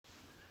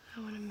I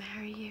want to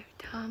marry you,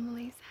 Tom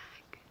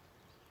Lezak.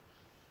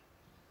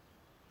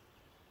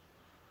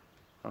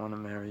 I want to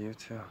marry you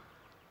too.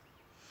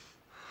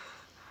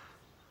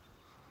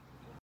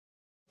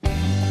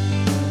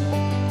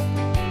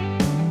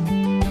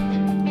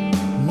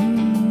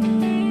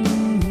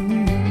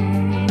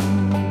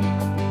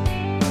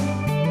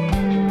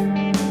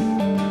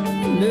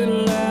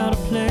 Little out of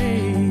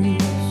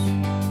place.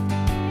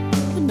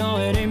 No,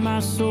 it ain't my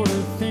sort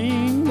of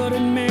thing, but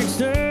it makes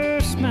her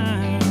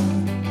smile.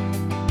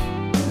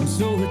 And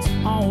so it's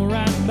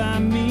alright by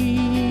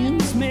me. And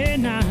this may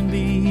not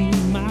be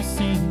my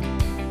scene,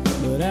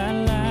 but I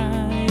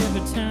lie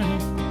every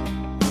time.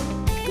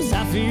 'Cause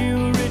I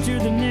feel richer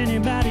than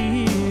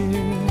anybody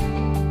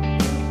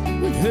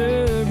here with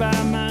her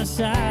by my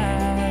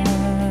side.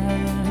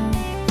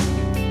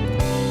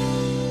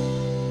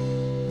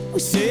 We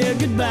said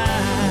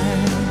goodbye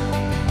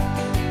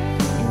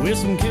with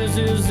some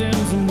kisses and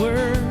some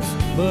words,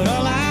 but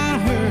all I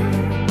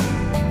heard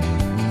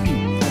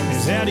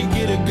is how do you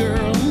get a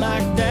girl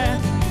like that?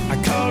 I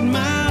caught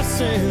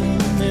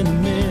myself in the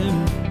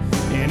mirror,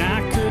 and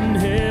I couldn't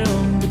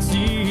help but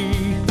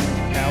see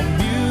how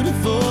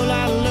beautiful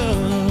I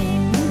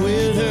look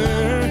with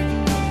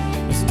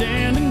her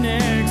standing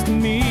next to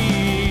me.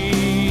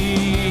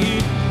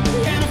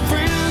 And her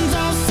friends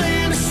all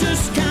saying it's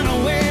just kind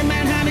of weird,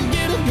 man, how to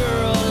get a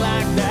girl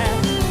like that.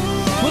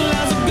 Well,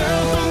 there's a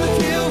girl from the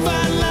hill,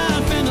 fight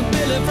life, and a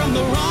Billy from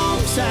the wrong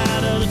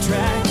side of the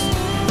tracks.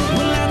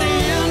 Well, at the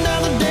end of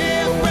the day,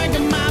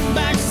 breaking my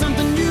back,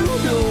 something you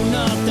know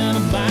nothing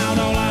about.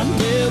 All I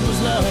did was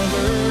love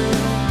her.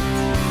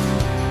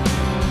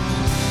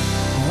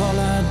 All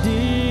I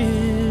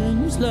did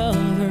was love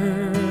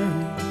her.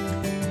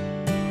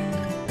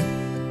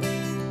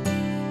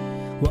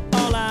 Well,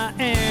 all I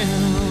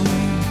am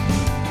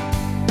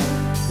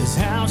is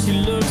how she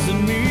looks at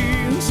me.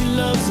 She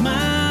loves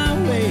my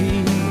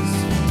ways.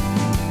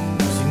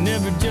 She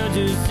never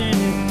judges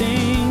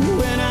anything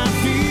when I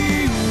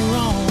feel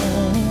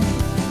wrong.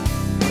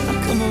 I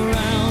come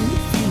around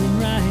feeling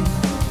right.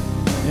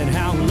 And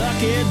how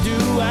lucky do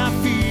I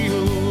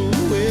feel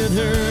with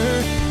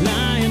her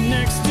lying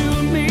next to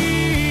me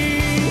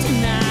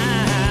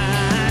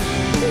tonight.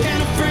 And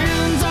her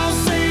friends all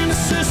saying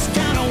it's just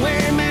kind of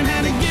weird, man,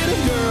 how to get a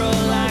girl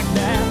like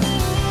that.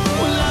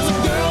 Well, there's a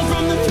girl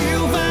from the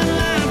hill, find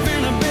life,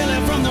 and a Billy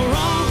from the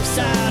wrong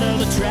side of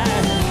the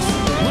tracks.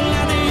 Well,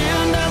 at the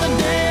end of the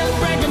day,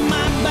 breaking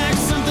my back,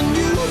 something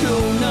you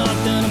know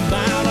nothing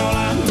about. All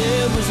I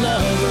did was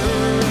love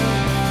her.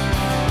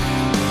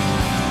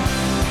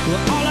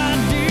 Well, all I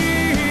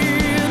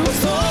did was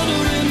hold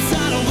her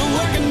inside of the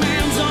working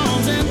man's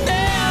arms and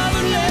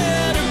never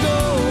let her go.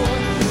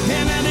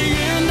 And at the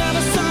end of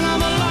the sun of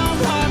a long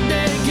hard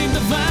day, keep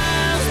the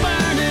fires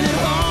burning at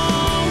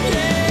home,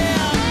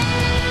 yeah.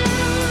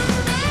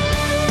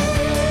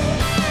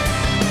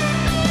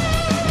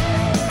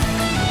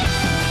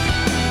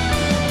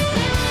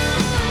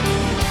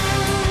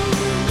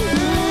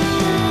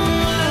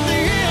 At the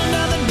end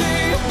of the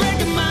day,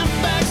 breaking my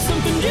back,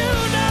 something you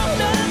know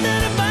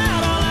nothing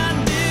about. All I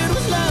did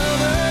was love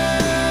her.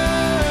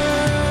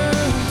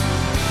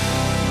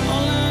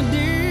 All I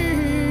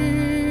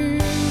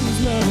did was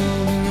love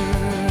her.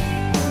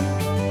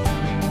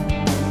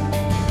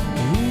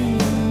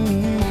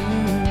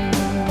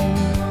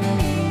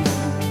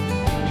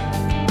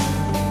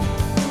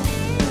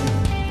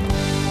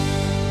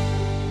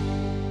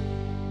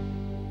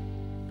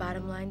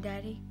 Bottom line,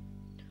 Daddy,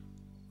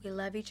 we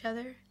love each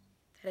other.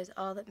 That is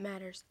all that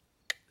matters.